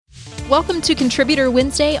Welcome to Contributor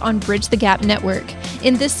Wednesday on Bridge the Gap Network.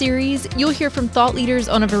 In this series, you'll hear from thought leaders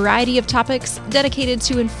on a variety of topics dedicated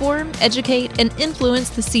to inform, educate, and influence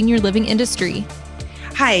the senior living industry.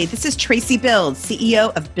 Hi, this is Traci Bild,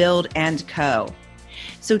 CEO of Bild & Co.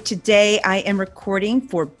 So today I am recording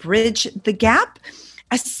for Bridge the Gap,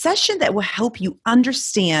 a session that will help you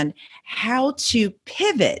understand how to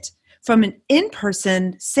pivot from an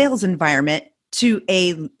in-person sales environment to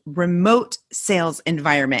a remote sales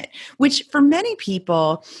environment, which for many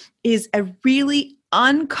people is a really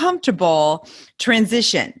uncomfortable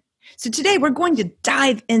transition. So today we're going to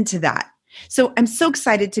dive into that. So I'm so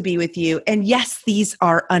excited to be with you. And yes, these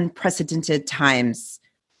are unprecedented times.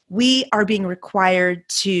 We are being required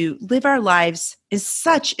to live our lives in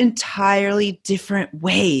such entirely different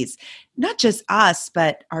ways. Not just us,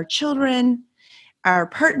 but our children, our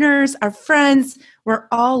partners, our friends. We're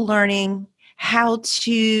all learning how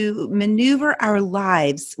to maneuver our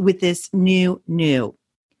lives with this new.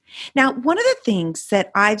 Now, one of the things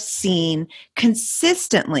that I've seen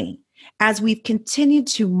consistently as we've continued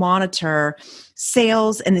to monitor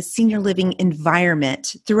sales and the senior living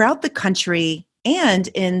environment throughout the country and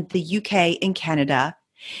in the UK and Canada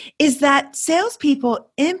is that salespeople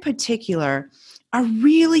in particular are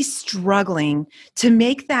really struggling to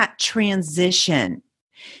make that transition.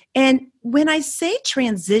 And when I say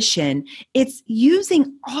transition, it's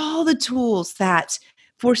using all the tools that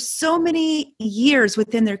for so many years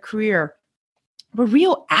within their career were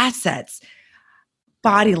real assets.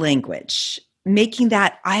 Body language, making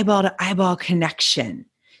that eyeball-to-eyeball connection,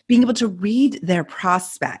 being able to read their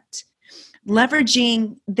prospect,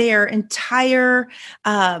 leveraging their entire,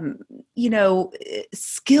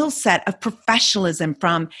 skill set of professionalism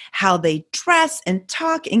from how they dress and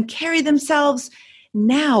talk and carry themselves.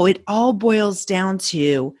 Now it all boils down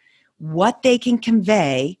to what they can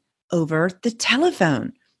convey over the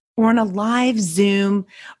telephone or on a live Zoom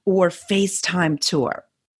or FaceTime tour.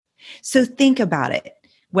 So think about it,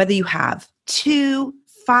 whether you have 2,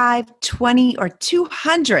 5, 20, or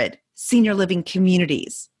 200 senior living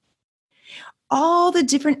communities, all the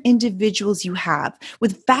different individuals you have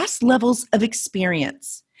with vast levels of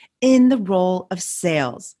experience in the role of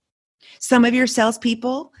sales. Some of your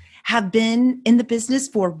salespeople have been in the business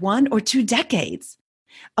for 1 or 2 decades.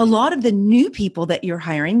 A lot of the new people that you're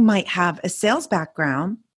hiring might have a sales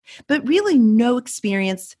background, but really no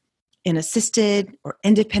experience in assisted or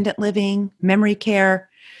independent living, memory care.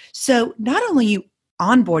 So not only are you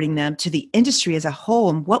onboarding them to the industry as a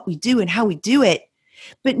whole and what we do and how we do it,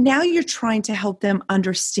 but now you're trying to help them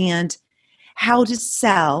understand how to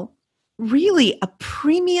sell really a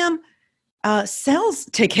premium sales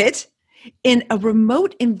ticket in a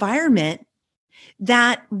remote environment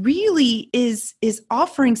that really is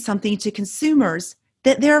offering something to consumers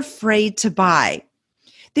that they're afraid to buy.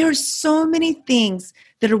 There are so many things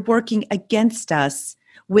that are working against us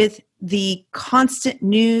with the constant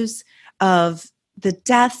news of the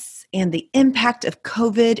deaths and the impact of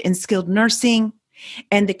COVID in skilled nursing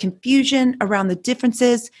and the confusion around the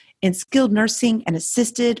differences in skilled nursing and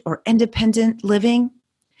assisted or independent living.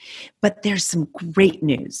 But there's some great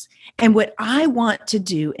news. And what I want to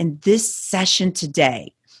do in this session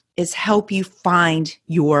today is help you find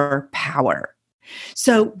your power.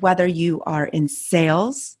 So whether you are in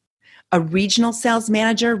sales, a regional sales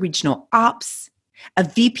manager, regional ops, a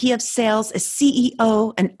VP of sales, a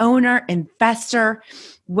CEO, an owner, investor,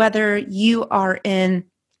 whether you are in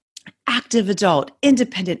active adult,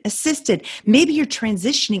 independent, assisted, maybe you're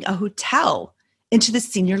transitioning a hotel into the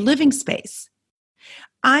senior living space.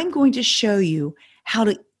 I'm going to show you how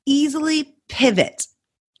to easily pivot.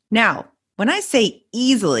 Now, when I say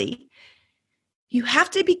easily, you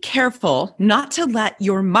have to be careful not to let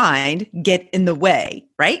your mind get in the way,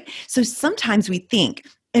 right? So sometimes we think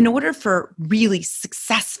in order for really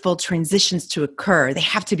successful transitions to occur, they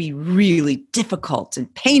have to be really difficult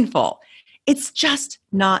and painful. It's just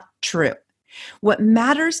not true. What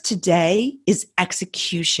matters today is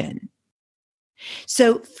execution.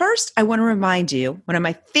 So first, I want to remind you, one of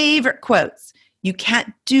my favorite quotes, you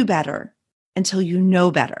can't do better until you know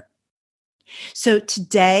better. So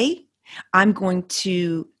today, I'm going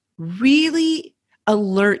to really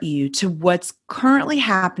alert you to what's currently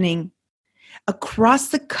happening across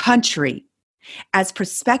the country as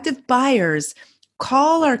prospective buyers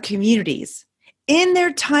call our communities in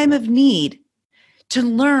their time of need to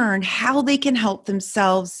learn how they can help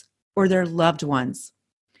themselves or their loved ones,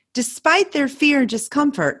 despite their fear and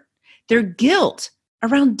discomfort, their guilt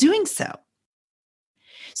around doing so.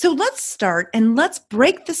 So let's start and let's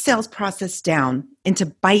break the sales process down into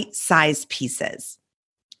bite-sized pieces.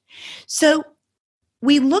 So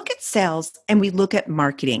we look at sales and we look at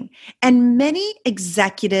marketing, and many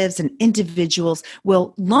executives and individuals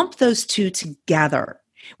will lump those two together.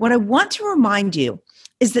 What I want to remind you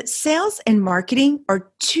is that sales and marketing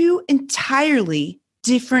are two entirely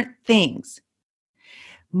different things.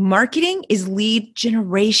 Marketing is lead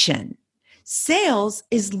generation. Sales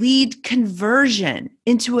is lead conversion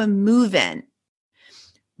into a move-in.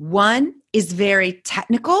 One is very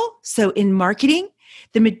technical. So in marketing,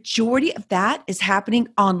 the majority of that is happening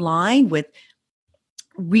online with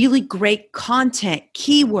really great content,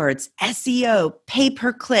 keywords, SEO,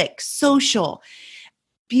 pay-per-click, social,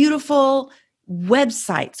 beautiful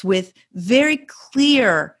websites with very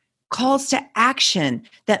clear calls to action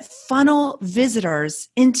that funnel visitors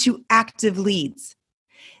into active leads.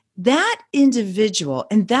 That individual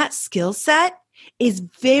and that skill set is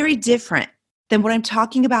very different than what I'm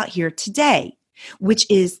talking about here today, which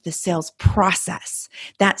is the sales process,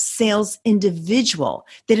 that sales individual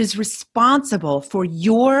that is responsible for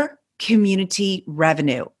your community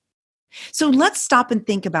revenue. So let's stop and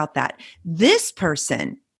think about that. This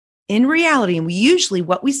person, in reality, and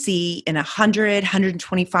what we see in 100,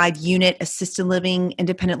 125 unit assisted living,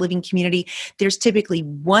 independent living community, there's typically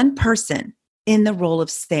one person in the role of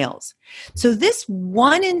sales. So this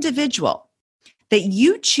one individual that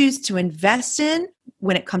you choose to invest in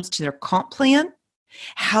when it comes to their comp plan,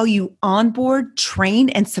 how you onboard, train,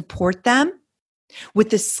 and support them with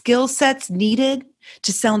the skill sets needed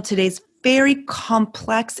to sell in today's very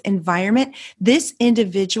complex environment, this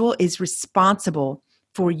individual is responsible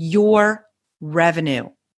for your revenue.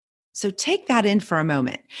 So take that in for a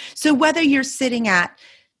moment. So whether you're sitting at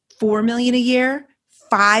 $4 million a year,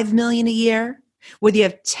 $5 million a year, whether you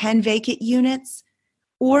have 10 vacant units,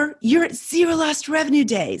 or you're at 0 lost revenue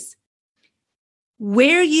days,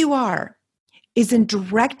 where you are is in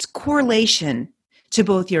direct correlation to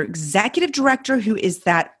both your executive director, who is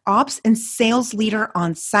that ops and sales leader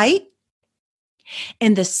on site,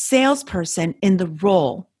 and the salesperson in the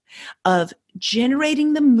role of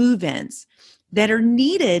generating the move-ins that are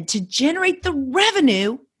needed to generate the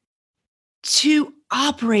revenue to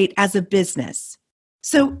operate as a business.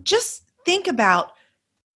 So just think about,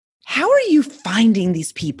 how are you finding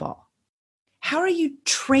these people? How are you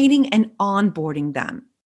training and onboarding them?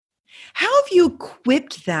 How have you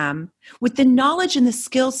equipped them with the knowledge and the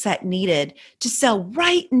skill set needed to sell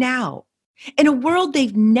right now in a world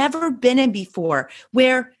they've never been in before,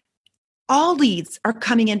 where all leads are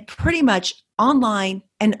coming in pretty much online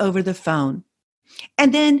and over the phone?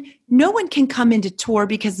 And then no one can come into tour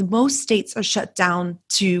because most states are shut down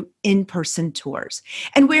to in-person tours.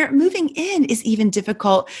 And where moving in is even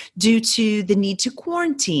difficult due to the need to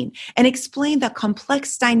quarantine and explain the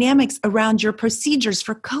complex dynamics around your procedures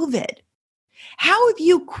for COVID. How have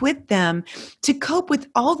you equipped them to cope with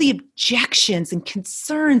all the objections and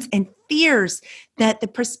concerns and fears that the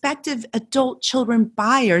prospective adult children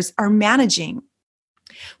buyers are managing?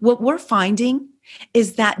 What we're finding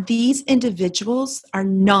is that these individuals are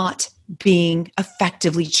not being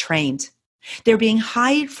effectively trained. They're being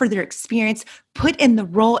hired for their experience, put in the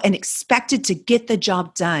role, and expected to get the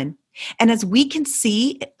job done. And as we can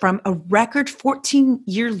see from a record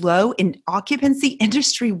 14-year low in occupancy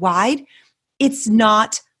industry-wide, it's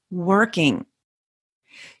not working.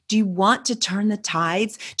 Do you want to turn the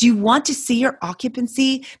tides? Do you want to see your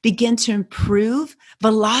occupancy begin to improve,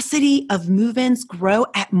 velocity of move-ins grow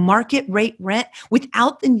at market rate rent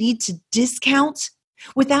without the need to discount,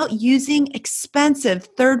 without using expensive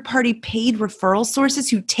third-party paid referral sources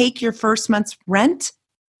who take your first month's rent?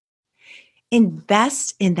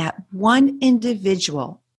 Invest in that one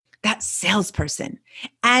individual, that salesperson,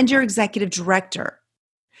 and your executive director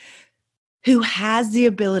who has the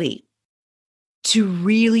ability to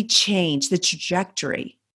really change the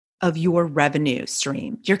trajectory of your revenue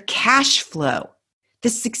stream, your cash flow, the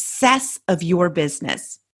success of your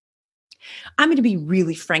business. I'm going to be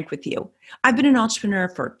really frank with you. I've been an entrepreneur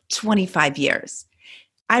for 25 years.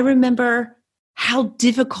 I remember how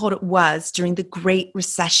difficult it was during the Great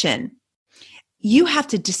Recession. You have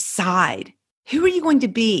to decide, who are you going to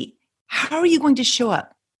be? How are you going to show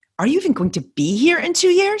up? Are you even going to be here in 2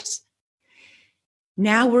 years?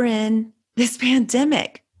 Now we're in this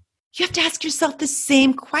pandemic. You have to ask yourself the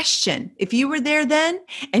same question. If you were there then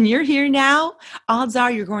and you're here now, odds are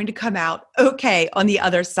you're going to come out okay on the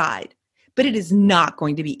other side. But it is not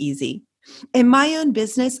going to be easy. In my own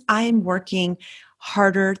business, I am working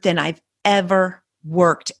harder than I've ever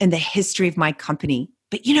worked in the history of my company.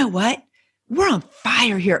 But you know what? We're on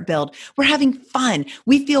fire here at Bild. We're having fun.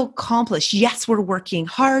 We feel accomplished. Yes, we're working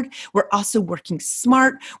hard. We're also working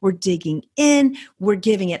smart. We're digging in. We're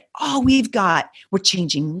giving it all we've got. We're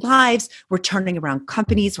changing lives. We're turning around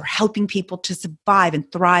companies. We're helping people to survive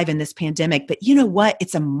and thrive in this pandemic. But you know what?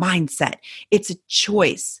 It's a mindset. It's a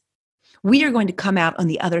choice. We are going to come out on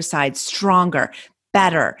the other side stronger,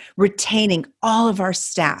 better, retaining all of our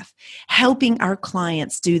staff, helping our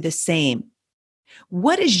clients do the same.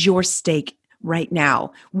 What is your stake right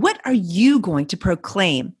now? What are you going to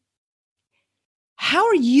proclaim? How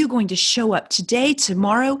are you going to show up today,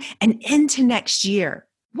 tomorrow, and into next year?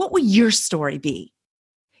 What will your story be?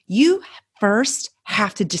 You first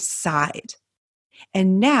have to decide.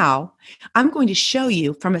 And now I'm going to show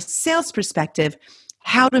you from a sales perspective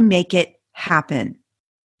how to make it happen.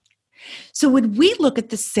 So when we look at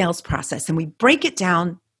the sales process and we break it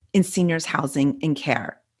down in seniors housing and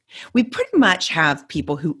care, we pretty much have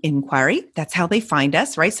people who inquiry. That's how they find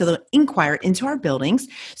us, right? So they'll inquire into our buildings.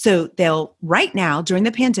 So they'll, right now during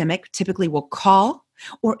the pandemic, typically will call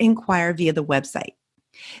or inquire via the website.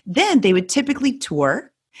 Then they would typically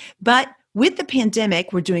tour, but with the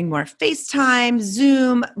pandemic, we're doing more FaceTime,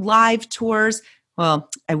 Zoom, live tours. Well,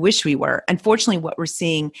 I wish we were. Unfortunately, what we're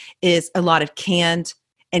seeing is a lot of canned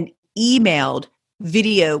and emailed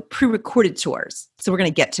video pre-recorded tours. So we're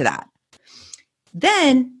going to get to that.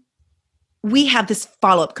 Then we have this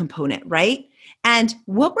follow-up component, right? And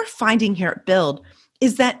what we're finding here at Bild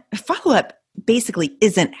is that follow-up basically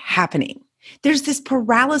isn't happening. There's this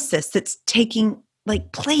paralysis that's taking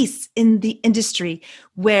place in the industry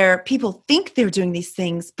where people think they're doing these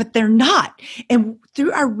things, but they're not. And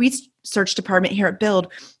through our research department here at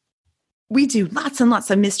Bild, we do lots and lots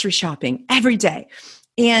of mystery shopping every day.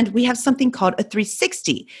 And we have something called a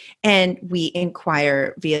 360. And we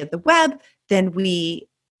inquire via the web, then we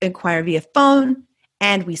inquire via phone,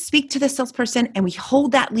 and we speak to the salesperson, and we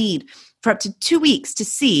hold that lead for up to 2 weeks to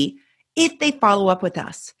see if they follow up with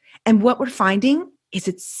us. And what we're finding is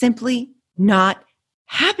it's simply not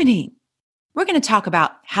happening. We're going to talk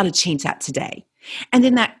about how to change that today. And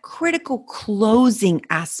then that critical closing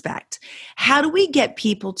aspect. How do we get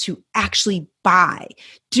people to actually buy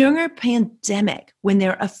during a pandemic when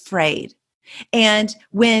they're afraid and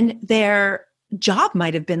when their job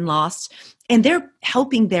might have been lost and they're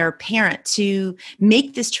helping their parent to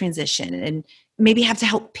make this transition and maybe have to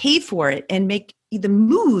help pay for it and make the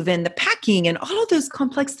move and the packing and all of those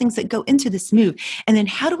complex things that go into this move. And then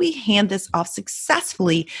how do we hand this off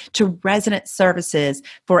successfully to resident services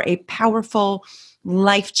for a powerful,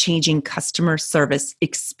 life-changing customer service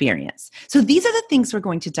experience? So these are the things we're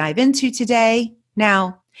going to dive into today.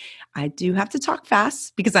 Now, I do have to talk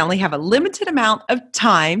fast because I only have a limited amount of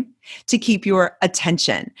time to keep your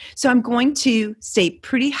attention. So I'm going to stay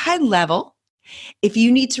pretty high level. If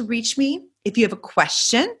you need to reach me, if you have a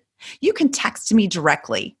question, you can text me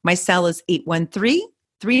directly. My cell is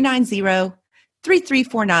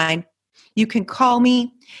 813-390-3349. You can call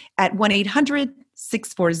me at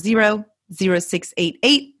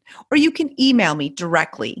 1-800-640-0688, or you can email me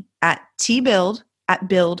directly at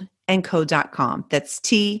tbild@bildandco.com. That's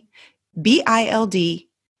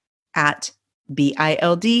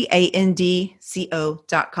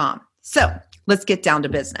TBILD@BILDANDCO.com. So let's get down to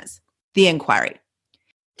business. The inquiry.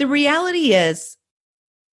 The reality is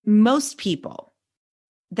most people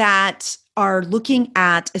that are looking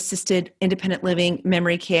at assisted independent living,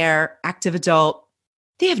 memory care, active adult,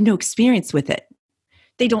 they have no experience with it.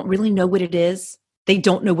 They don't really know what it is. They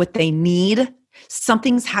don't know what they need.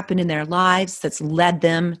 Something's happened in their lives that's led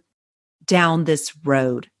them down this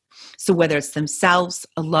road. So whether it's themselves,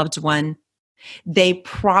 a loved one, they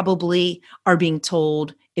probably are being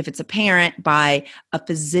told, if it's a parent, by a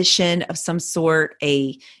physician of some sort,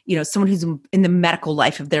 someone who's in the medical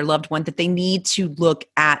life of their loved one, that they need to look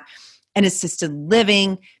at an assisted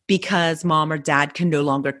living because mom or dad can no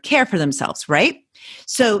longer care for themselves, right?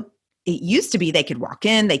 So it used to be they could walk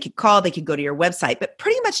in, they could call, they could go to your website, but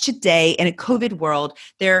pretty much today in a COVID world,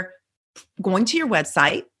 they're going to your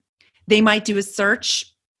website. They might do a search,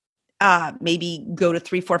 maybe go to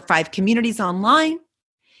 3, 4, 5 communities online.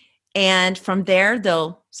 And from there,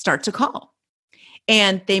 they'll start to call.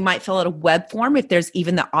 And they might fill out a web form if there's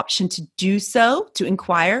even the option to do so, to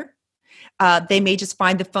inquire. They may just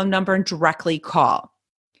find the phone number and directly call.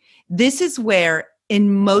 This is where,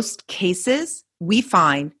 in most cases, we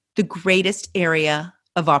find the greatest area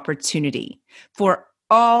of opportunity for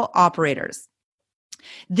all operators.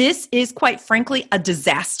 This is, quite frankly, a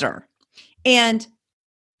disaster. And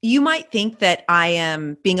you might think that I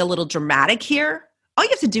am being a little dramatic here. All you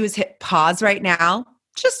have to do is hit pause right now.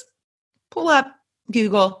 Just pull up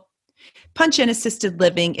Google punch in assisted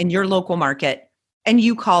living in your local market, and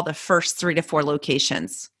you call the first 3 to 4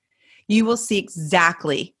 locations. You will see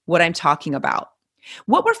exactly what I'm talking about.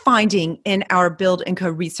 What we're finding in our Bild & Co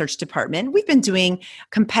research department, we've been doing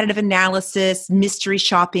competitive analysis, mystery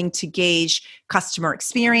shopping to gauge customer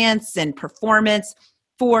experience and performance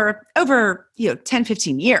for over 10,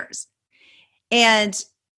 15 years. And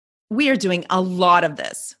we are doing a lot of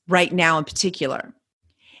this right now in particular.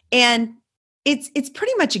 And it's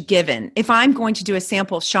pretty much a given. If I'm going to do a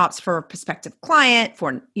sample of shops for a prospective client,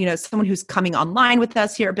 for someone who's coming online with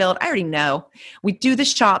us here at Bild, I already know. We do the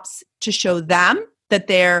shops to show them that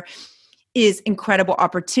there is incredible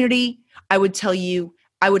opportunity. I would tell you,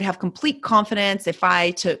 I would have complete confidence if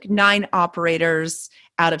I took 9 operators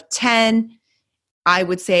out of 10. I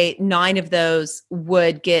would say 9 of those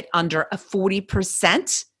would get under a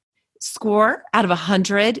 40% score out of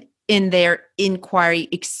 100 in their inquiry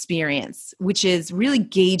experience, which is really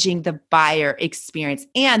gauging the buyer experience.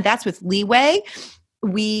 And that's with leeway.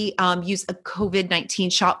 We use a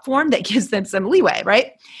COVID-19 shop form that gives them some leeway,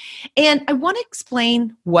 right? And I want to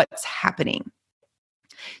explain what's happening.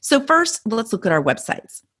 So first, let's look at our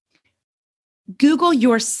websites. Google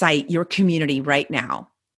your site, your community right now.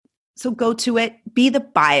 So go to it, be the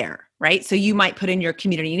buyer, right? So you might put in your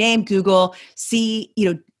community name, Google, see,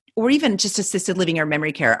 or even just assisted living or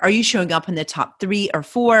memory care. Are you showing up in the top 3 or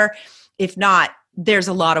 4? If not, there's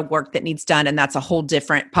a lot of work that needs done, and that's a whole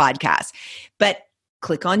different podcast. But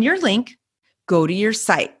click on your link, go to your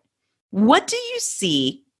site. What do you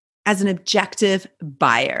see as an objective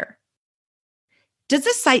buyer? Does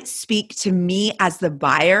the site speak to me as the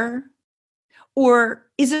buyer? Or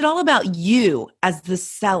is it all about you as the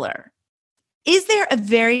seller? Is there a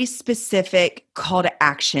very specific call to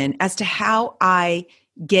action as to how I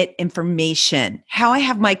get information, how I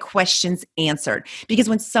have my questions answered? Because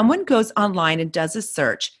when someone goes online and does a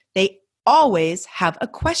search, they always have a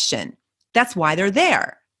question. That's why they're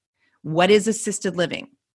there. What is assisted living?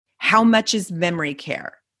 How much is memory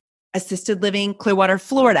care? Assisted living, Clearwater,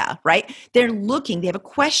 Florida, right? They're looking, they have a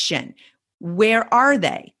question. Where are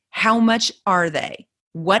they? How much are they?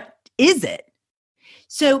 What is it?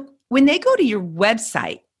 So when they go to your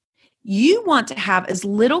website, you want to have as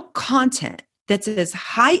little content that's as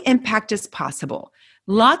high impact as possible.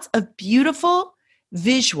 Lots of beautiful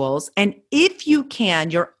visuals. And if you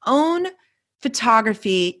can, your own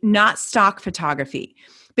photography, not stock photography.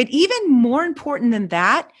 But even more important than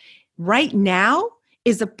that, right now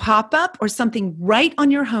is a pop-up or something right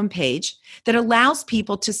on your homepage that allows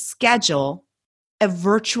people to schedule a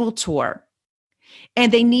virtual tour.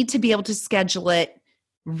 And they need to be able to schedule it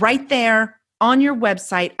right there on your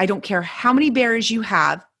website. I don't care how many barriers you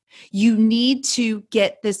have. You need to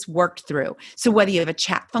get this worked through. So whether you have a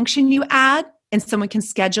chat function you add and someone can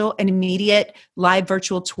schedule an immediate live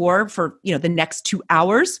virtual tour for, the next 2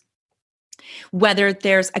 hours, whether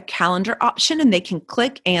there's a calendar option and they can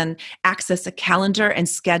click and access a calendar and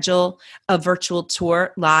schedule a virtual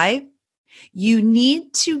tour live, you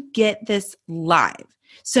need to get this live.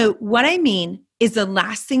 So what I mean is the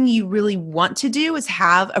last thing you really want to do is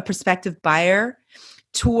have a prospective buyer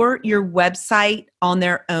tour your website on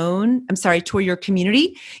their own. Tour your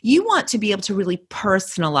community. You want to be able to really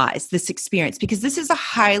personalize this experience because this is a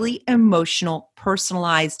highly emotional,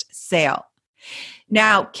 personalized sale.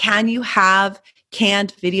 Now, can you have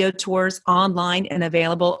canned video tours online and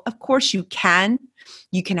available? Of course you can.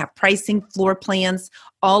 You can have pricing, floor plans,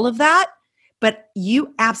 all of that. But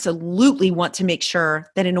you absolutely want to make sure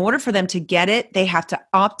that in order for them to get it, they have to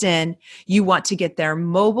opt in. You want to get their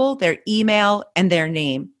mobile, their email, and their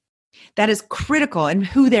name. That is critical in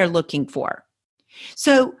who they're looking for.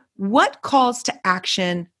 So what calls to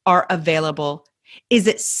action are available? Is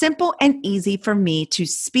it simple and easy for me to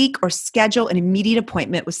speak or schedule an immediate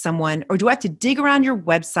appointment with someone? Or do I have to dig around your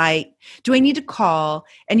website? Do I need to call?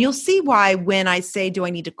 And you'll see why when I say, do I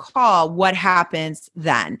need to call, what happens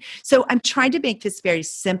then? So I'm trying to make this very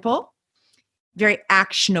simple, very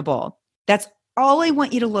actionable. That's all I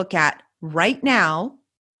want you to look at right now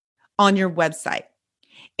on your website.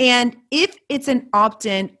 And if it's an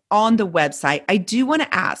opt-in on the website, I do want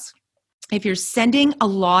to ask, if you're sending a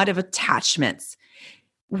lot of attachments,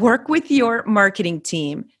 work with your marketing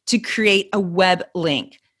team to create a web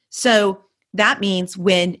link. So that means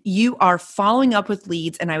when you are following up with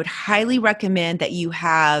leads, and I would highly recommend that you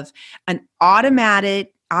have an automated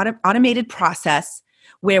process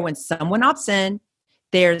where when someone opts in,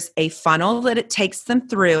 there's a funnel that it takes them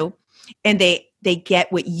through, and they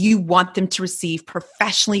get what you want them to receive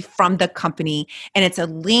professionally from the company. And it's a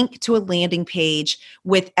link to a landing page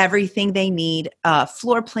with everything they need,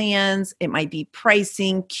 floor plans, it might be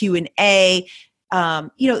pricing, Q&A,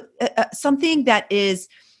 something that is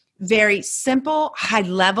very simple, high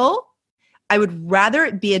level. I would rather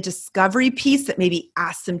it be a discovery piece that maybe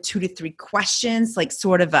asks them 2 to 3 questions, like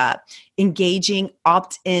sort of a engaging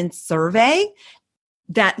opt-in survey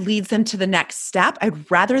that leads them to the next step.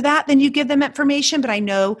 I'd rather that than you give them information, but I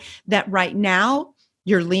know that right now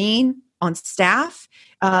you're lean on staff,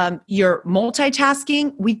 you're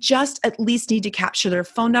multitasking. We just at least need to capture their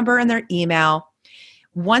phone number and their email.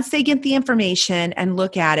 Once they get the information and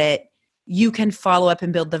look at it, you can follow up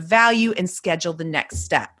and build the value and schedule the next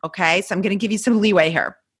step. Okay. So I'm going to give you some leeway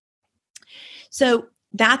here. So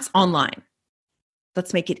that's online.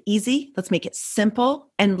 Let's make it easy. Let's make it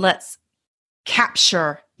simple. And let's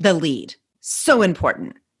capture the lead. So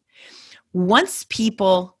important. Once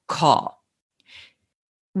people call,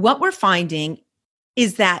 what we're finding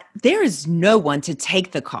is that there is no one to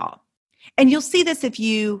take the call. And you'll see this if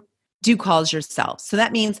you do calls yourself. So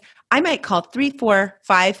that means I might call 3, 4,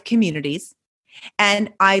 5 communities,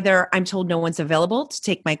 and either I'm told no one's available to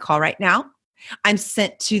take my call right now, I'm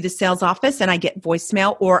sent to the sales office and I get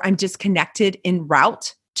voicemail, or I'm disconnected en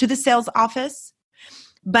route to the sales office.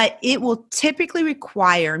 But it will typically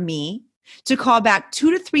require me to call back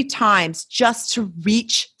 2 to 3 times just to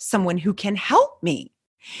reach someone who can help me.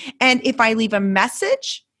 And if I leave a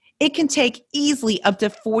message, it can take easily up to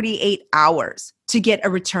 48 hours to get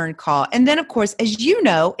a return call. And then, of course, as you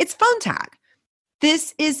know, it's phone tag.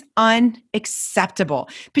 This is unacceptable,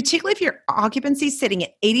 particularly if your occupancy is sitting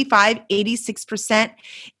at 85, 86%.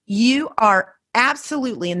 You are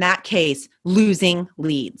absolutely, in that case, losing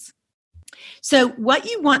leads. So what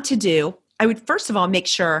you want to do, I would first of all make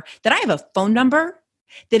sure that I have a phone number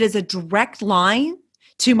that is a direct line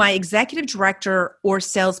to my executive director or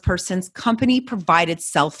salesperson's company provided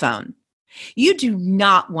cell phone. You do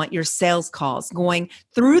not want your sales calls going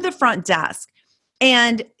through the front desk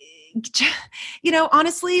and,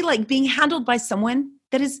 honestly, like being handled by someone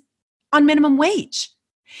that is on minimum wage.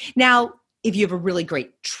 Now, if you have a really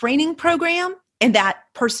great training program and that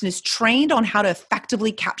person is trained on how to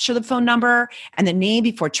effectively capture the phone number and the name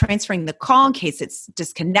before transferring the call in case it's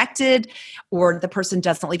disconnected or the person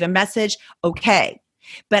doesn't leave a message, okay.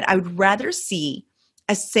 But I would rather see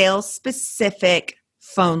a sales-specific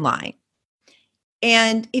phone line.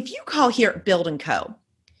 And if you call here at Bild & Co.,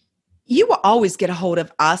 you will always get a hold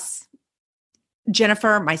of us,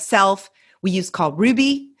 Jennifer, myself. We use Call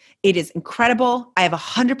Ruby. It is incredible. I have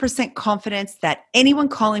 100% confidence that anyone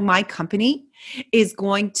calling my company is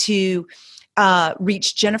going to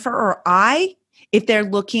reach Jennifer or I if they're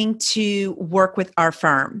looking to work with our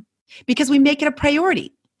firm, because we make it a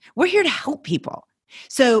priority. We're here to help people.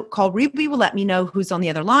 So Call Ruby will let me know who's on the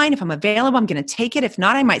other line. If I'm available, I'm going to take it. If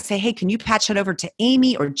not, I might say, hey, can you patch it over to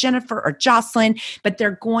Amy or Jennifer or Jocelyn? But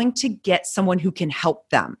they're going to get someone who can help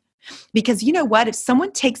them. Because you know what? If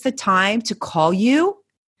someone takes the time to call you,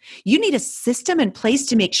 you need a system in place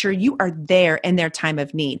to make sure you are there in their time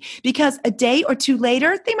of need. Because a day or two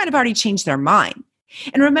later, they might have already changed their mind.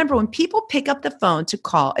 And remember, when people pick up the phone to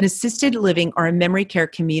call an assisted living or a memory care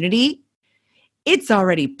community, it's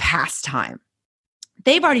already past time.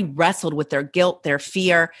 They've already wrestled with their guilt, their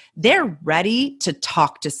fear. They're ready to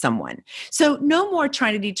talk to someone. So no more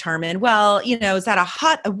trying to determine, is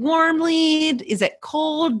that a warm lead? Is it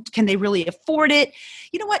cold? Can they really afford it?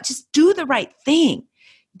 You know what? Just do the right thing.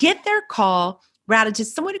 Get their call routed to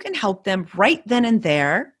someone who can help them right then and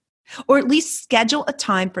there, or at least schedule a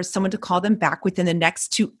time for someone to call them back within the next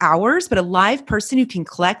 2 hours, but a live person who can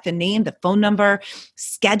collect the name, the phone number,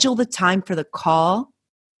 schedule the time for the call,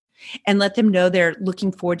 and let them know they're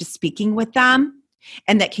looking forward to speaking with them,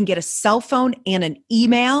 and that can get a cell phone and an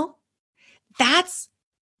email. That's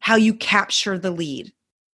how you capture the lead,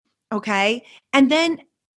 okay? And then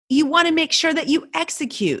you want to make sure that you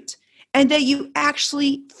execute and that you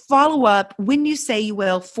actually follow up when you say you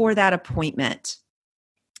will for that appointment.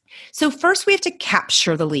 So first we have to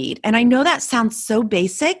capture the lead. And I know that sounds so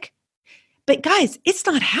basic, but guys, it's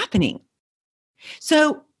not happening.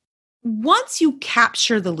 So once you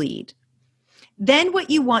capture the lead, then what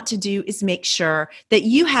you want to do is make sure that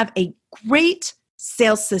you have a great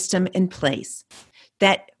sales system in place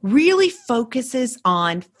that really focuses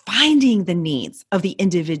on finding the needs of the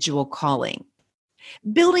individual calling,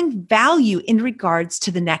 building value in regards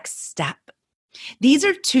to the next step. These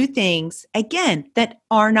are 2 things, again, that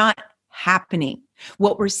are not happening.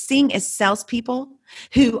 What we're seeing is salespeople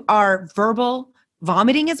who are verbal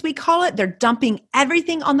vomiting, as we call it. They're dumping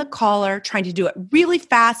everything on the caller, trying to do it really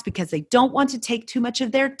fast because they don't want to take too much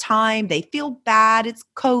of their time. They feel bad. It's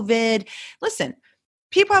COVID. Listen,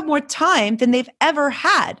 people have more time than they've ever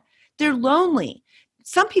had. They're lonely.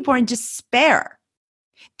 Some people are in despair.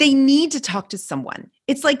 They need to talk to someone.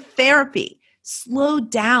 It's like therapy. Slow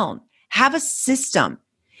down. Have a system.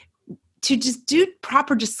 To just do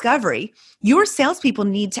proper discovery, your salespeople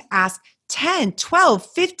need to ask 10, 12,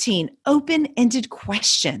 15 open-ended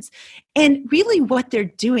questions. And really what they're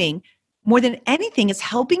doing more than anything is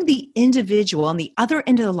helping the individual on the other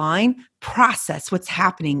end of the line process what's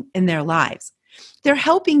happening in their lives. They're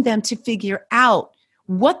helping them to figure out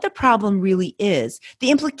what the problem really is, the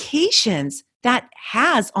implications that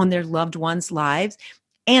has on their loved ones' lives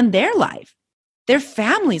and their life, their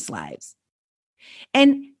families' lives.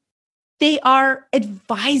 And they are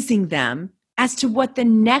advising them as to what the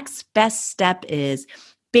next best step is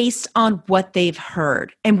based on what they've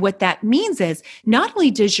heard. And what that means is not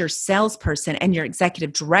only does your salesperson and your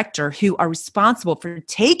executive director who are responsible for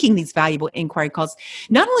taking these valuable inquiry calls,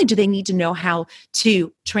 not only do they need to know how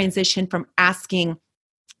to transition from asking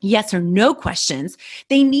yes or no questions,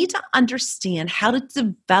 they need to understand how to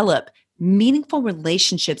develop meaningful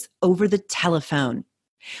relationships over the telephone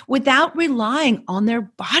without relying on their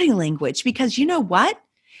body language. Because you know what?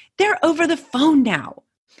 They're over the phone now.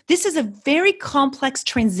 This is a very complex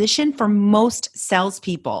transition for most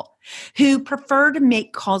salespeople who prefer to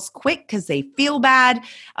make calls quick because they feel bad.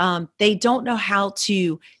 They don't know how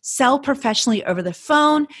to sell professionally over the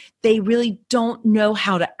phone. They really don't know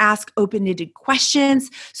how to ask open-ended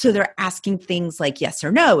questions. So they're asking things like yes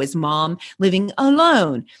or no. Is mom living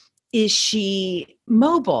alone? Is she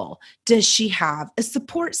mobile? Does she have a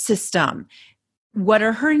support system? What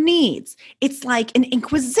are her needs? It's like an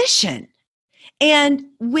inquisition. And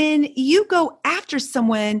when you go after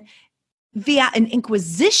someone via an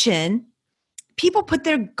inquisition, people put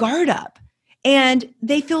their guard up and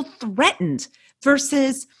they feel threatened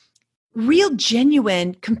versus real,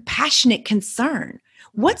 genuine, compassionate concern.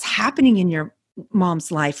 What's happening in your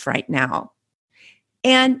mom's life right now?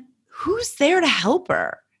 And who's there to help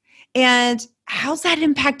her? And how's that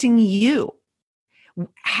impacting you?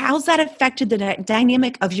 How's that affected the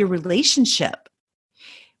dynamic of your relationship?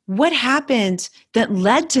 What happened that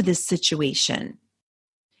led to this situation?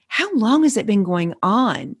 How long has it been going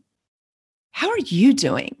on? How are you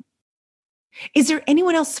doing? Is there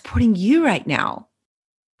anyone else supporting you right now?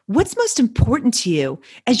 What's most important to you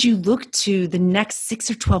as you look to the next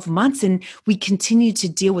 6 or 12 months and we continue to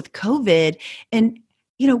deal with COVID? And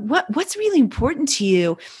what's really important to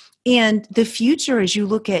you and the future as you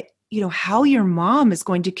look at, how your mom is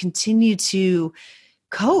going to continue to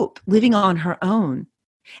cope living on her own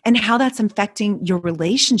and how that's affecting your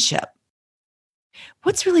relationship?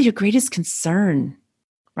 What's really your greatest concern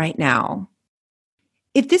right now?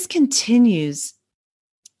 If this continues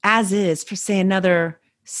as is for, say, another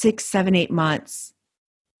 6, 7, 8 months,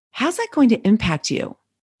 how's that going to impact you?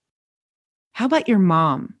 How about your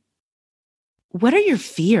mom? What are your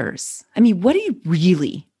fears? I mean, what are you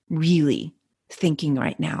really, really thinking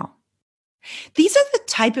right now? These are the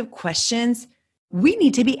type of questions we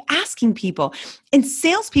need to be asking people. And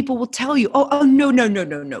salespeople will tell you, oh,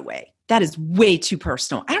 no way. That is way too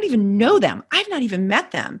personal. I don't even know them. I've not even met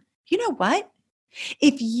them. You know what?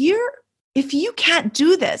 If you can't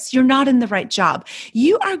do this, you're not in the right job.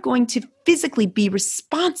 You are going to physically be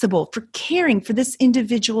responsible for caring for this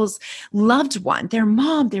individual's loved one, their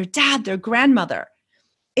mom, their dad, their grandmother.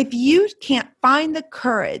 If you can't find the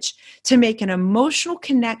courage to make an emotional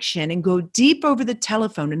connection and go deep over the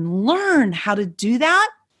telephone and learn how to do that,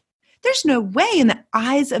 there's no way in the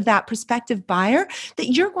eyes of that prospective buyer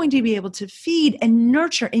that you're going to be able to feed and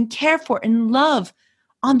nurture and care for and love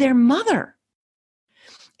on their mother.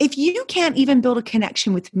 If you can't even build a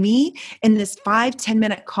connection with me in this 5-10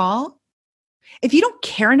 minute call, if you don't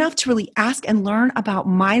care enough to really ask and learn about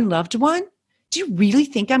my loved one, do you really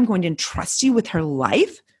think I'm going to entrust you with her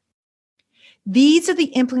life? These are the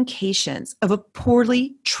implications of a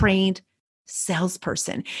poorly trained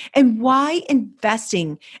salesperson and why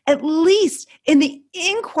investing, at least in the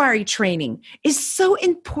inquiry training, is so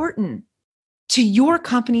important to your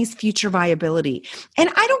company's future viability. And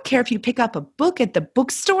I don't care if you pick up a book at the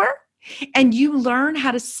bookstore and you learn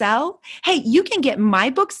how to sell. Hey, you can get my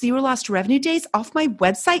book, Zero Lost Revenue Days, off my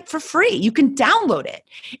website for free. You can download it.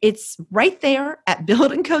 It's right there at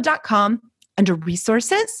bildandco.com under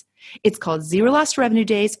resources. It's called Zero Lost Revenue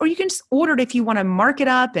Days, or you can just order it if you want to mark it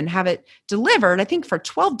up and have it delivered, I think for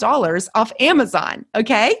 $12 off Amazon,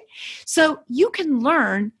 okay? So you can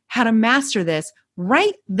learn how to master this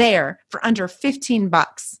right there for under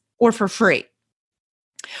 $15 or for free.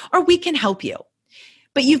 Or we can help you,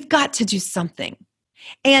 but you've got to do something.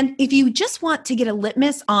 And if you just want to get a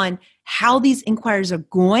litmus on how these inquiries are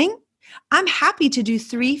going, I'm happy to do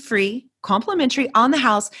 3 free complimentary on the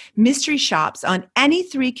house mystery shops on any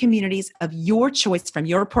 3 communities of your choice from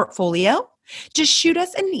your portfolio. Just shoot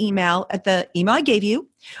us an email at the email I gave you,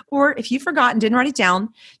 or if you forgot and didn't write it down,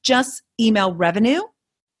 just email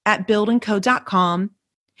revenue@bildandco.com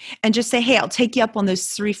and just say, hey, I'll take you up on those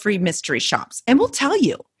 3 free mystery shops. And we'll tell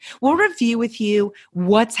you, we'll review with you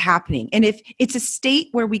what's happening. And if it's a state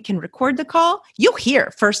where we can record the call, you'll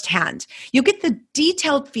hear firsthand. You'll get the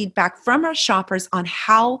detailed feedback from our shoppers on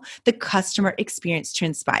how the customer experience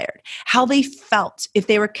transpired, how they felt, if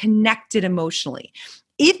they were connected emotionally,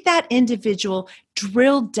 if that individual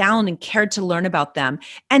drilled down and cared to learn about them.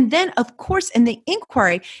 And then, of course, in the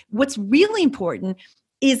inquiry, what's really important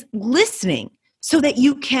is listening so that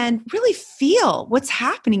you can really feel what's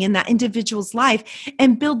happening in that individual's life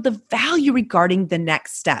and build the value regarding the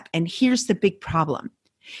next step. And here's the big problem.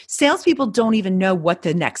 Salespeople don't even know what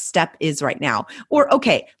the next step is right now. Or,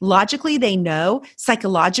 okay, logically they know,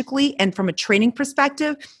 psychologically, and from a training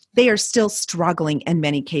perspective, they are still struggling in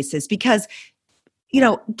many cases because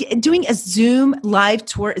doing a Zoom live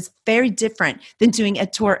tour is very different than doing a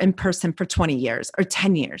tour in person for 20 years or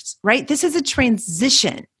 10 years, right? This is a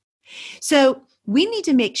transition. So we need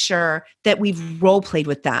to make sure that we've role played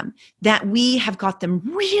with them, that we have got them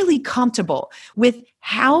really comfortable with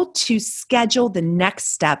how to schedule the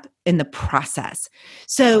next step in the process.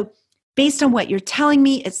 So based on what you're telling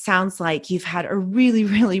me, it sounds like you've had a really,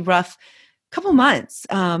 really rough couple months.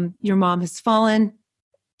 Your mom has fallen.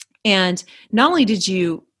 And not only did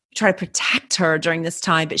you try to protect her during this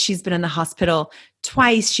time, but she's been in the hospital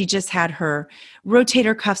twice. She just had her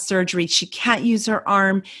rotator cuff surgery. She can't use her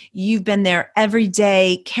arm. You've been there every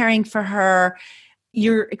day caring for her.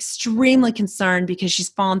 You're extremely concerned because she's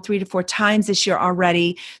fallen 3 to 4 times this year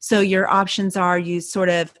already. So your options are you sort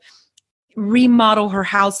of remodel her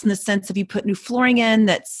house in the sense of you put new flooring in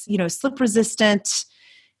that's, slip resistant.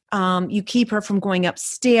 You keep her from going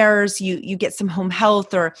upstairs, you get some home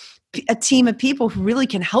health or a team of people who really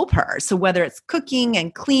can help her. So whether it's cooking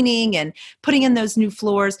and cleaning and putting in those new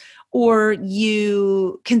floors, or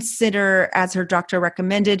you consider, as her doctor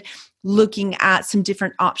recommended, looking at some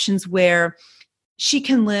different options where she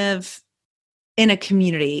can live in a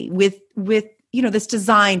community with this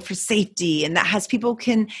design for safety and that has people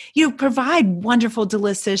can, provide wonderful,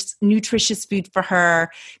 delicious, nutritious food for her,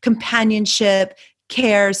 companionship,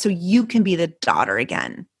 care, so you can be the daughter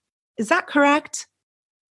again. Is that correct?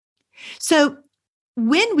 So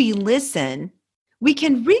when we listen, we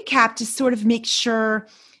can recap to sort of make sure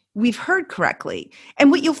we've heard correctly. And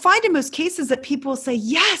what you'll find in most cases that people say,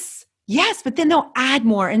 yes, but then they'll add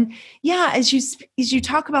more. And yeah, as you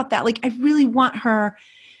talk about that, like, I really want her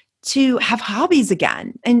to have hobbies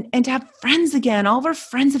again and to have friends again. All of her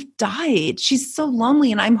friends have died. She's so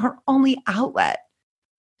lonely and I'm her only outlet.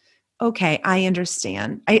 Okay, I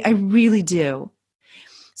understand. I really do.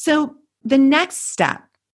 So the next step.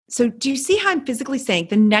 So do you see how I'm physically saying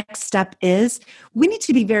the next step is we need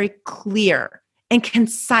to be very clear and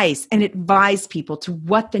concise and advise people to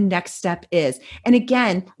what the next step is. And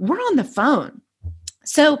again, we're on the phone.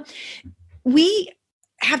 So we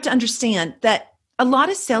have to understand that a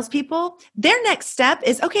lot of salespeople, their next step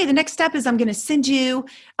is, okay, the next step is I'm going to send you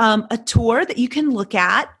a tour that you can look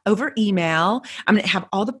at over email. I'm going to have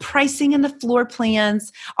all the pricing and the floor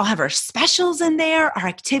plans. I'll have our specials in there, our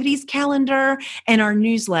activities calendar, and our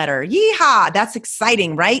newsletter. Yeehaw! That's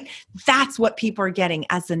exciting, right? That's what people are getting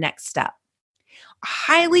as the next step. A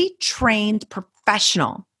highly trained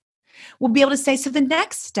professional will be able to say, so the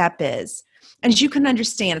next step is, and as you can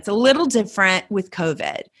understand, it's a little different with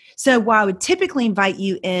COVID. So while I would typically invite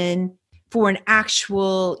you in for an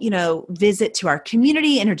actual, visit to our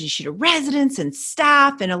community, introduce you to residents and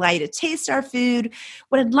staff and allow you to taste our food,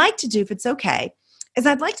 what I'd like to do, if it's okay, is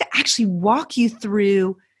I'd like to actually walk you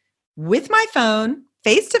through with my phone,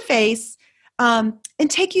 face-to-face, and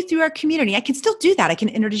take you through our community. I can still do that. I can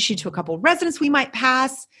introduce you to a couple of residents we might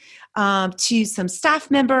pass, to some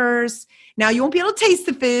staff members. Now, you won't be able to taste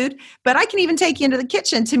the food, but I can even take you into the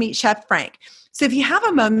kitchen to meet Chef Frank. So if you have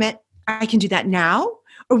a moment, I can do that now,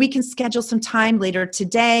 or we can schedule some time later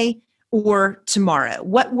today or tomorrow.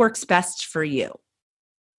 What works best for you?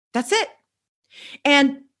 That's it.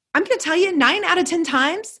 And I'm going to tell you 9 out of 10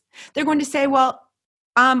 times, they're going to say, well,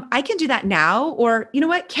 I can do that now. Or, you know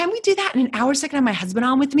what? Can we do that in an hour so I can have my husband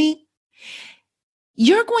on with me?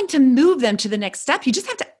 You're going to move them to the next step. You just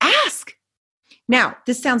have to ask. Now,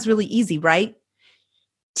 this sounds really easy, right?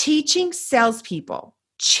 Teaching salespeople,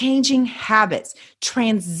 changing habits,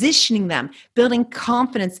 transitioning them, building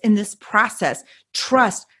confidence in this process,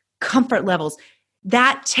 trust, comfort levels,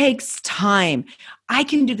 that takes time. I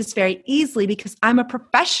can do this very easily because I'm a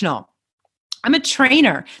professional. I'm a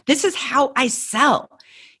trainer. This is how I sell.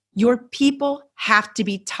 Your people have to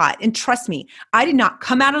be taught. And trust me, I did not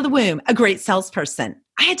come out of the womb a great salesperson.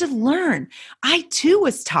 I had to learn. I too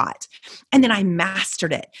was taught. And then I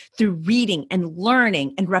mastered it through reading and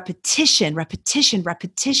learning and repetition,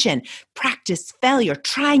 practice, failure,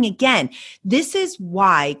 trying again. This is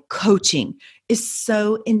why coaching is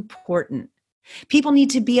so important. People need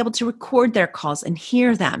to be able to record their calls and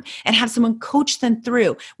hear them and have someone coach them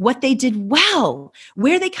through what they did well,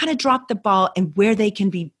 where they kind of dropped the ball and where they can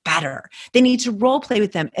be better. They need to role play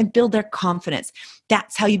with them and build their confidence.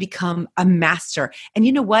 That's how you become a master. And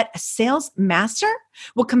you know what? A sales master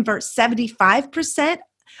will convert 75%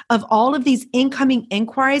 of all of these incoming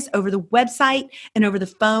inquiries over the website and over the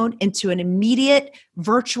phone into an immediate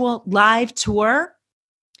virtual live tour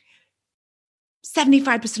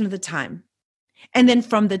 75% of the time. And then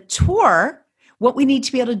from the tour, what we need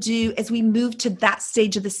to be able to do as we move to that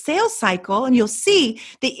stage of the sales cycle, and you'll see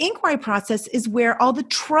the inquiry process is where all the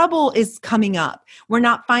trouble is coming up. We're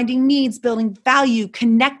not finding needs, building value,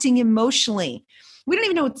 connecting emotionally. We don't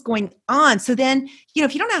even know what's going on. So then,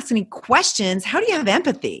 if you don't ask any questions, how do you have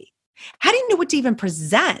empathy? How do you know what to even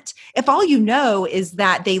present? If all you know is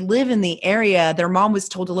that they live in the area, their mom was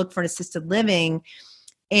told to look for an assisted living,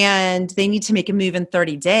 and they need to make a move in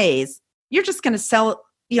 30 days, you're just going to sell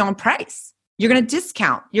it on price. You're going to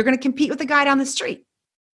discount. You're going to compete with the guy down the street.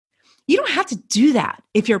 You don't have to do that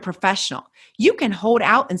if you're a professional. You can hold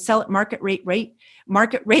out and sell at market rate.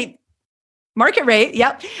 Yep.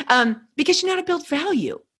 Because you know how to build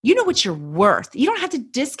value. You know what you're worth. You don't have to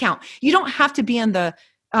discount. You don't have to be in the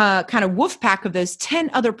kind of wolf pack of those 10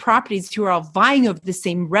 other properties who are all vying over the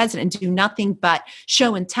same resident and do nothing but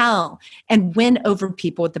show and tell and win over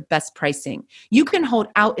people with the best pricing. You can hold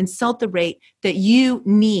out and sell at the rate that you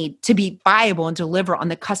need to be viable and deliver on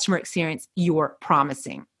the customer experience you're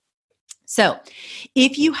promising. So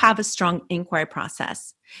if you have a strong inquiry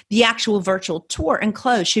process, the actual virtual tour and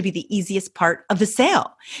close should be the easiest part of the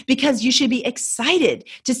sale, because you should be excited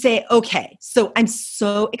to say, okay, so I'm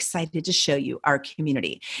so excited to show you our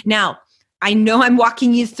community. Now, I know I'm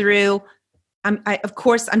walking you through, of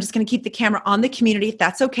course, I'm just going to keep the camera on the community. If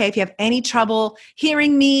that's okay. If you have any trouble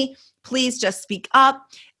hearing me, please just speak up.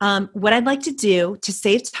 What I'd like to do to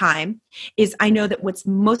save time is, I know that what's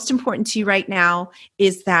most important to you right now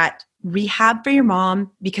is that rehab for your mom,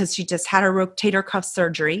 because she just had her rotator cuff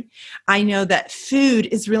surgery. I know that food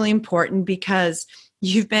is really important because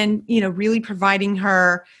you've been, really providing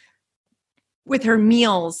her with her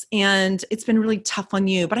meals, and it's been really tough on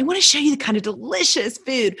you. But I want to show you the kind of delicious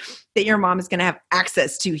food that your mom is going to have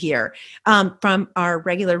access to here, from our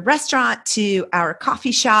regular restaurant to our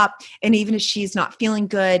coffee shop, and even if she's not feeling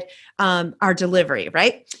good, our delivery,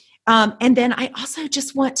 right? And then I also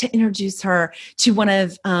just want to introduce her to one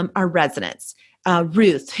of our residents,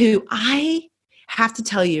 Ruth, who I have to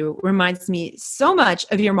tell you reminds me so much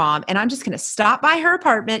of your mom. And I'm just going to stop by her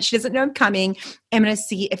apartment. She doesn't know I'm coming. I'm going to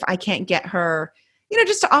see if I can't get her,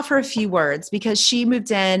 just to offer a few words, because she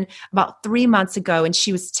moved in about 3 months ago and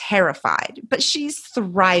she was terrified, but she's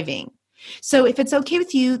thriving. So if it's okay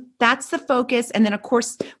with you, that's the focus. And then, of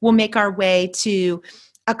course, we'll make our way to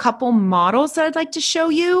a couple models that I'd like to show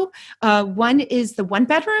you. One is the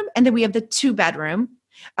 1-bedroom, and then we have the 2-bedroom,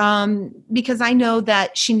 because I know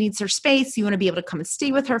that she needs her space. You want to be able to come and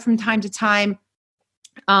stay with her from time to time.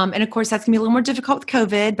 And of course, that's going to be a little more difficult with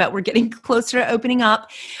COVID, but we're getting closer to opening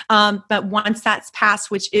up. But once that's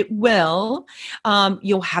passed, which it will,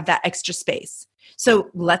 you'll have that extra space.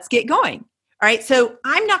 So let's get going. All right, so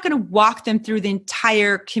I'm not going to walk them through the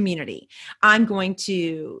entire community. I'm going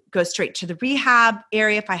to go straight to the rehab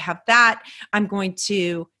area if I have that. I'm going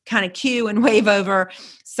to kind of cue and wave over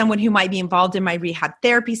someone who might be involved in my rehab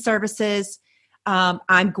therapy services.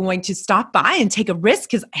 I'm going to stop by and take a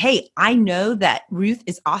risk because, hey, I know that Ruth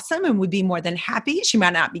is awesome and would be more than happy. She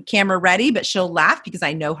might not be camera ready, but she'll laugh because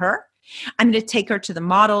I know her. I'm going to take her to the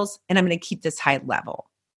models, and I'm going to keep this high level.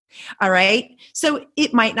 All right. So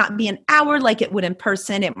it might not be an hour like it would in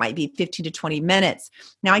person. It might be 15 to 20 minutes.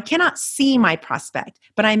 Now, I cannot see my prospect,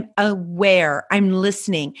 but I'm aware, I'm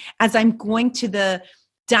listening. As I'm going to the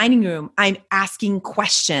dining room, I'm asking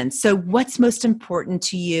questions. So what's most important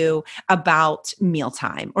to you about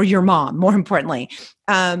mealtime, or your mom, more importantly?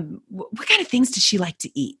 What kind of things does she like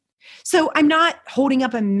to eat? So I'm not holding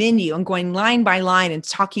up a menu and going line by line and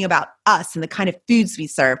talking about us and the kind of foods we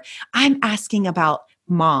serve. I'm asking about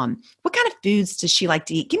Mom. What kind of foods does she like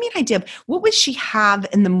to eat? Give me an idea of what would she have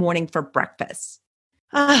in the morning for breakfast?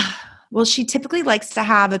 Well, she typically likes to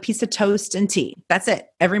have a piece of toast and tea. That's it,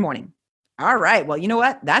 every morning. All right. Well, you know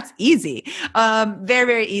what? That's easy. Very,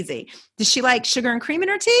 very easy. Does she like sugar and cream in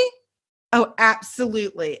her tea? Oh,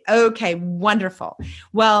 absolutely. Okay, wonderful.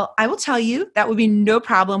 Well, I will tell you that would be no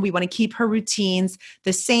problem. We want to keep her routines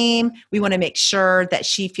the same. We want to make sure that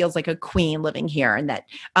she feels like a queen living here and that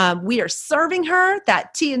we are serving her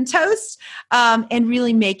that tea and toast and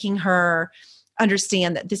really making her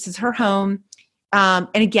understand that this is her home. And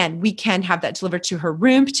again, we can have that delivered to her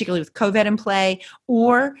room, particularly with COVID in play,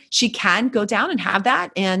 or she can go down and have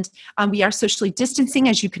that. And we are socially distancing,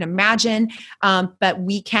 as you can imagine, but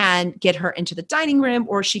we can get her into the dining room,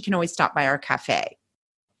 or she can always stop by our cafe.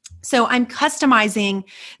 So I'm customizing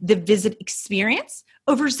the visit experience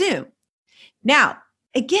over Zoom. Now,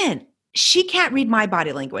 again, she can't read my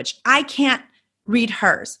body language. I can't read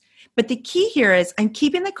hers. But the key here is I'm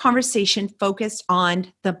keeping the conversation focused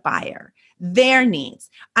on the buyer, their needs.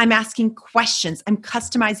 I'm asking questions. I'm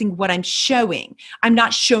customizing what I'm showing. I'm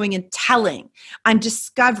not showing and telling. I'm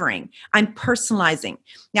discovering. I'm personalizing.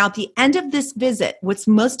 Now, at the end of this visit, what's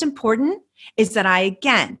most important is that I,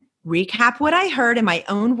 again, recap what I heard in my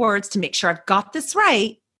own words to make sure I've got this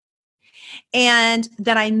right, and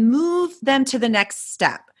that I move them to the next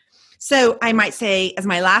step. So I might say, as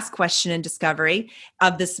my last question in discovery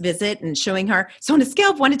of this visit and showing her, so on a scale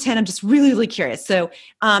of 1 to 10, I'm just really, really curious. So,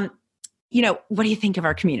 what do you think of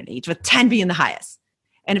our community, with 10 being the highest?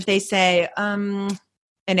 And if they say an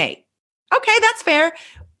 8, okay, that's fair.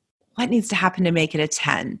 What needs to happen to make it a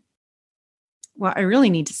 10? Well, I really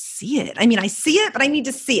need to see it. I mean, I see it, but I need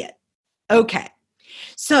to see it. Okay.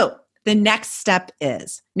 So the next step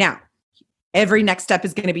is, now, every next step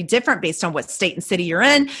is going to be different based on what state and city you're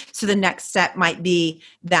in. So the next step might be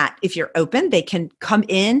that if you're open, they can come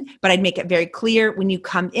in, but I'd make it very clear when you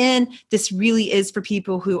come in, this really is for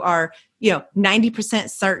people who are,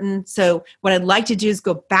 90% certain. So what I'd like to do is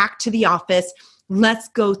go back to the office. Let's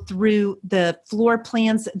go through the floor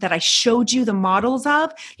plans that I showed you the models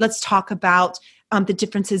of. Let's talk about the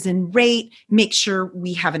differences in rate, make sure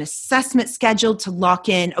we have an assessment scheduled to lock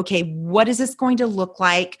in, okay, what is this going to look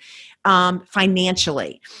like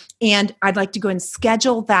financially? And I'd like to go and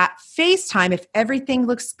schedule that FaceTime, if everything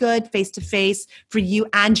looks good, face-to-face, for you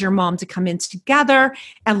and your mom to come in together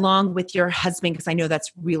along with your husband, because I know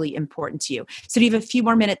that's really important to you. So do you have a few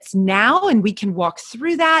more minutes now and we can walk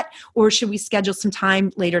through that? Or should we schedule some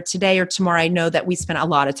time later today or tomorrow? I know that we spent a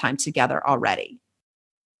lot of time together already.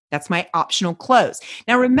 That's my optional close.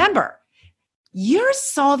 Now remember, you're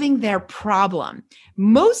solving their problem.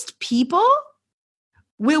 Most people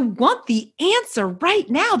will want the answer right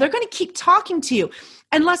now. They're going to keep talking to you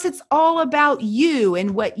unless it's all about you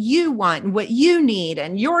and what you want and what you need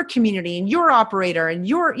and your community and your operator and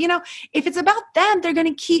your, if it's about them, they're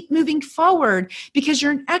going to keep moving forward because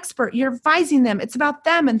you're an expert. You're advising them. It's about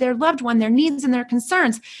them and their loved one, their needs and their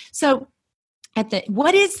concerns. So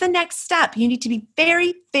what is the next step? You need to be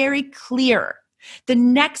very, very clear. The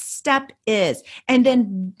next step is, and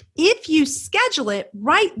then if you schedule it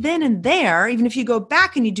right then and there, even if you go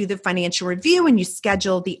back and you do the financial review and you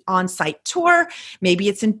schedule the on-site tour, maybe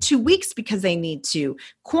it's in 2 weeks because they need to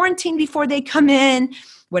quarantine before they come in.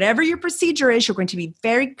 Whatever your procedure is, you're going to be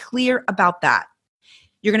very clear about that.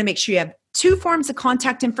 You're going to make sure you have 2 forms of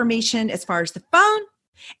contact information as far as the phone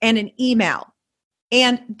and an email.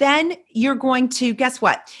 And then you're going to, guess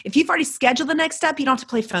what? If you've already scheduled the next step, you don't have to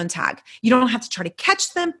play phone tag. You don't have to try to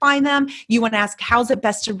catch them, find them. You want to ask, how's it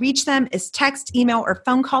best to reach them? Is text, email, or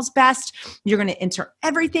phone calls best? You're going to enter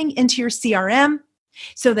everything into your CRM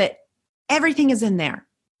so that everything is in there.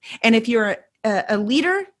 And if you're a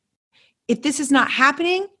leader, if this is not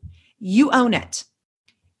happening, you own it.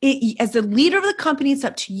 As the leader of the company, it's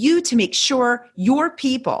up to you to make sure your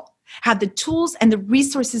people have the tools and the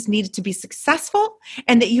resources needed to be successful,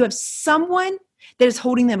 and that you have someone that is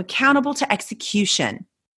holding them accountable to execution.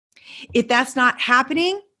 If that's not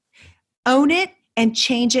happening, own it and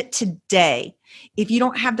change it today. If you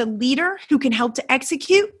don't have the leader who can help to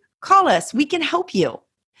execute, call us. We can help you.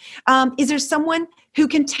 Is there someone who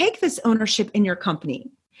can take this ownership in your company?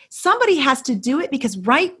 Somebody has to do it, because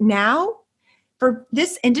right now, for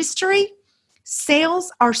this industry, sales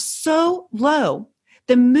are so low.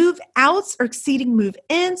 The move outs are exceeding move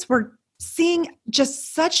ins. We're seeing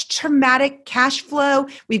just such traumatic cash flow.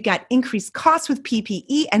 We've got increased costs with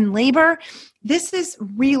PPE and labor. This is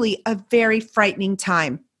really a very frightening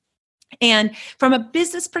time. And from a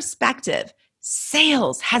business perspective,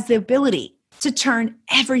 sales has the ability to turn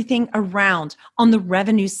everything around on the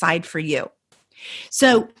revenue side for you.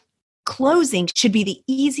 So closing should be the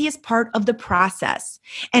easiest part of the process.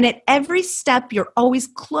 And at every step, you're always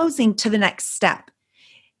closing to the next step.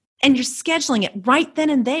 And you're scheduling it right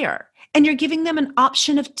then and there. And you're giving them an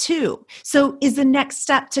option of 2. So is the next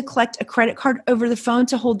step to collect a credit card over the phone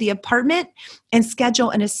to hold the apartment and schedule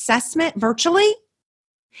an assessment virtually?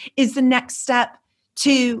 Is the next step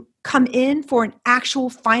to come in for an actual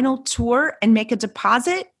final tour and make a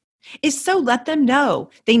deposit? Is so let them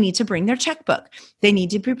know they need to bring their checkbook. They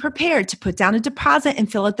need to be prepared to put down a deposit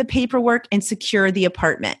and fill out the paperwork and secure the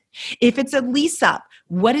apartment. If it's a lease up,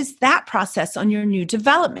 what is that process on your new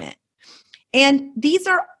development? And these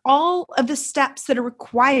are all of the steps that are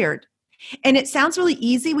required. And it sounds really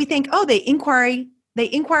easy. We think, oh, they inquire,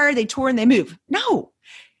 they tour, and they move. No,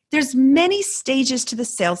 there's many stages to the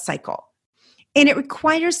sales cycle. And it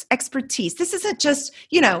requires expertise. This isn't just,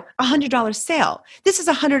 $100 sale. This is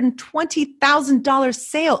a $120,000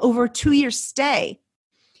 sale over a 2-year stay.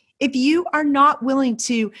 If you are not willing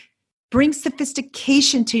to bring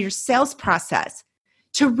sophistication to your sales process,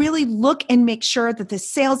 to really look and make sure that the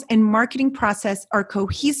sales and marketing process are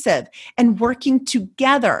cohesive and working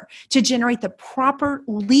together to generate the proper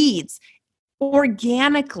leads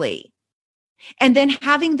organically, and then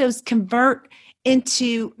having those convert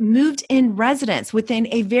into moved in residents within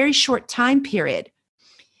a very short time period,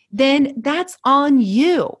 then that's on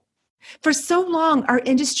you. For so long, our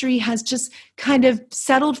industry has just kind of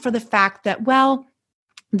settled for the fact that, well,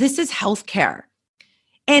 this is healthcare.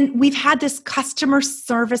 And we've had this customer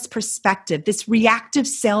service perspective, this reactive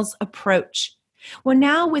sales approach. Well,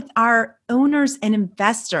 now with our owners and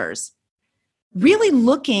investors really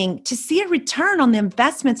looking to see a return on the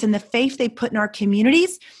investments and the faith they put in our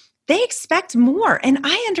communities, they expect more. And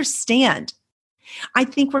I understand. I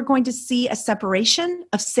think we're going to see a separation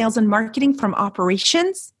of sales and marketing from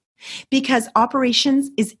operations, because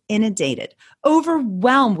operations is inundated,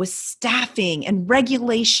 overwhelmed with staffing and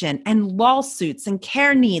regulation and lawsuits and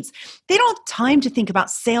care needs. They don't have time to think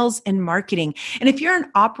about sales and marketing. And if you're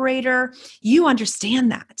an operator, you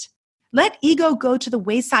understand that. Let ego go to the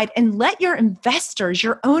wayside and let your investors,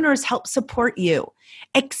 your owners help support you.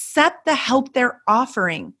 Accept the help they're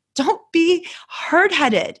offering. Don't be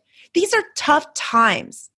hard-headed. These are tough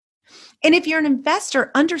times. And if you're an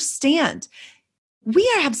investor, understand we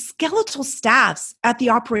have skeletal staffs at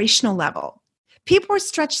the operational level. People are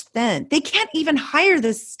stretched thin. They can't even hire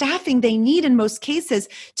the staffing they need in most cases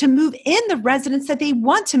to move in the residents that they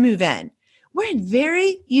want to move in. We're in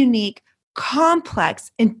very unique,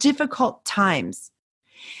 complex, and difficult times.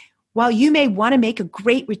 While you may want to make a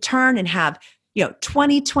great return and have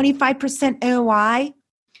 20, 25% AOI,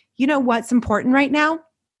 you know what's important right now?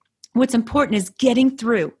 What's important is getting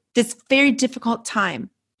through this very difficult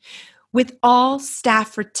time with all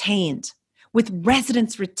staff retained, with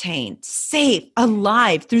residents retained, safe,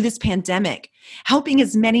 alive through this pandemic, helping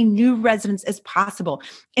as many new residents as possible.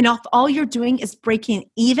 And if all you're doing is breaking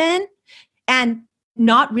even and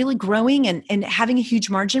not really growing and having a huge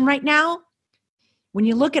margin right now, when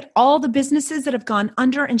you look at all the businesses that have gone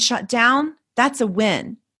under and shut down, that's a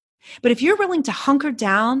win. But if you're willing to hunker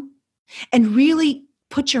down and really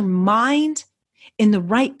put your mind in the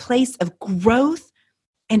right place of growth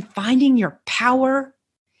and finding your power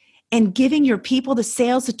and giving your people the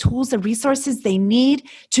sales, the tools, the resources they need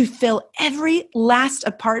to fill every last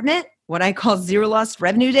apartment, what I call zero lost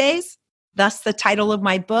revenue days, thus the title of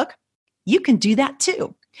my book, you can do that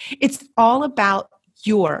too. It's all about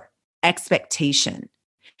your expectation.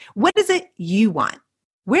 What is it you want?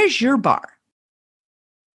 Where's your bar?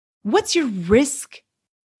 What's your risk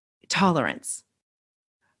tolerance?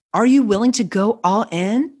 Are you willing to go all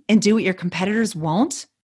in and do what your competitors won't?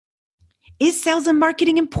 Is sales and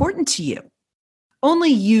marketing important to you? Only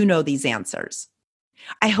you know these answers.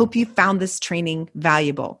 I hope you found this training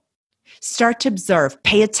valuable. Start to observe,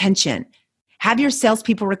 pay attention. Have your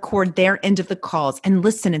salespeople record their end of the calls and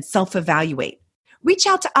listen and self-evaluate. Reach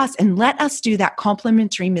out to us and let us do that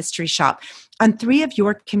complimentary mystery shop on 3 of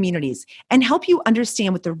your communities and help you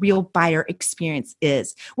understand what the real buyer experience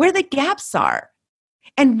is, where the gaps are,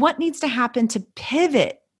 and what needs to happen to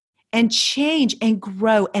pivot and change and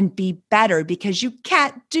grow and be better, because you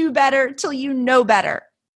can't do better till you know better.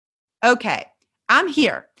 Okay, I'm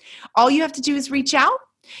here. All you have to do is reach out.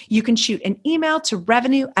 You can shoot an email to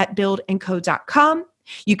revenue@bildandco.com.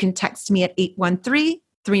 You can text me at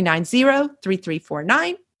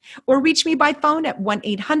 813-390-3349 or reach me by phone at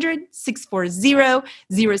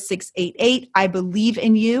 1-800-640-0688. I believe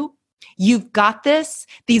in you. You've got this.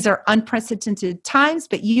 These are unprecedented times,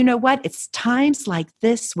 but you know what? It's times like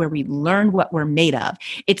this where we learn what we're made of.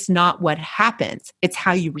 It's not what happens. It's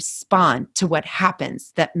how you respond to what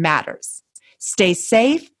happens that matters. Stay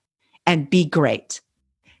safe and be great.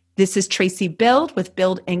 This is Traci Bild with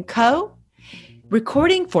Bild & Co.,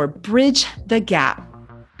 recording for Bridge the Gap.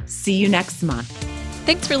 See you next month.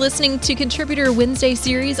 Thanks for listening to Contributor Wednesday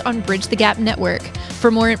series on Bridge the Gap Network.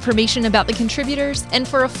 For more information about the contributors and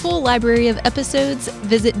for a full library of episodes,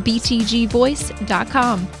 visit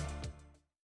btgvoice.com.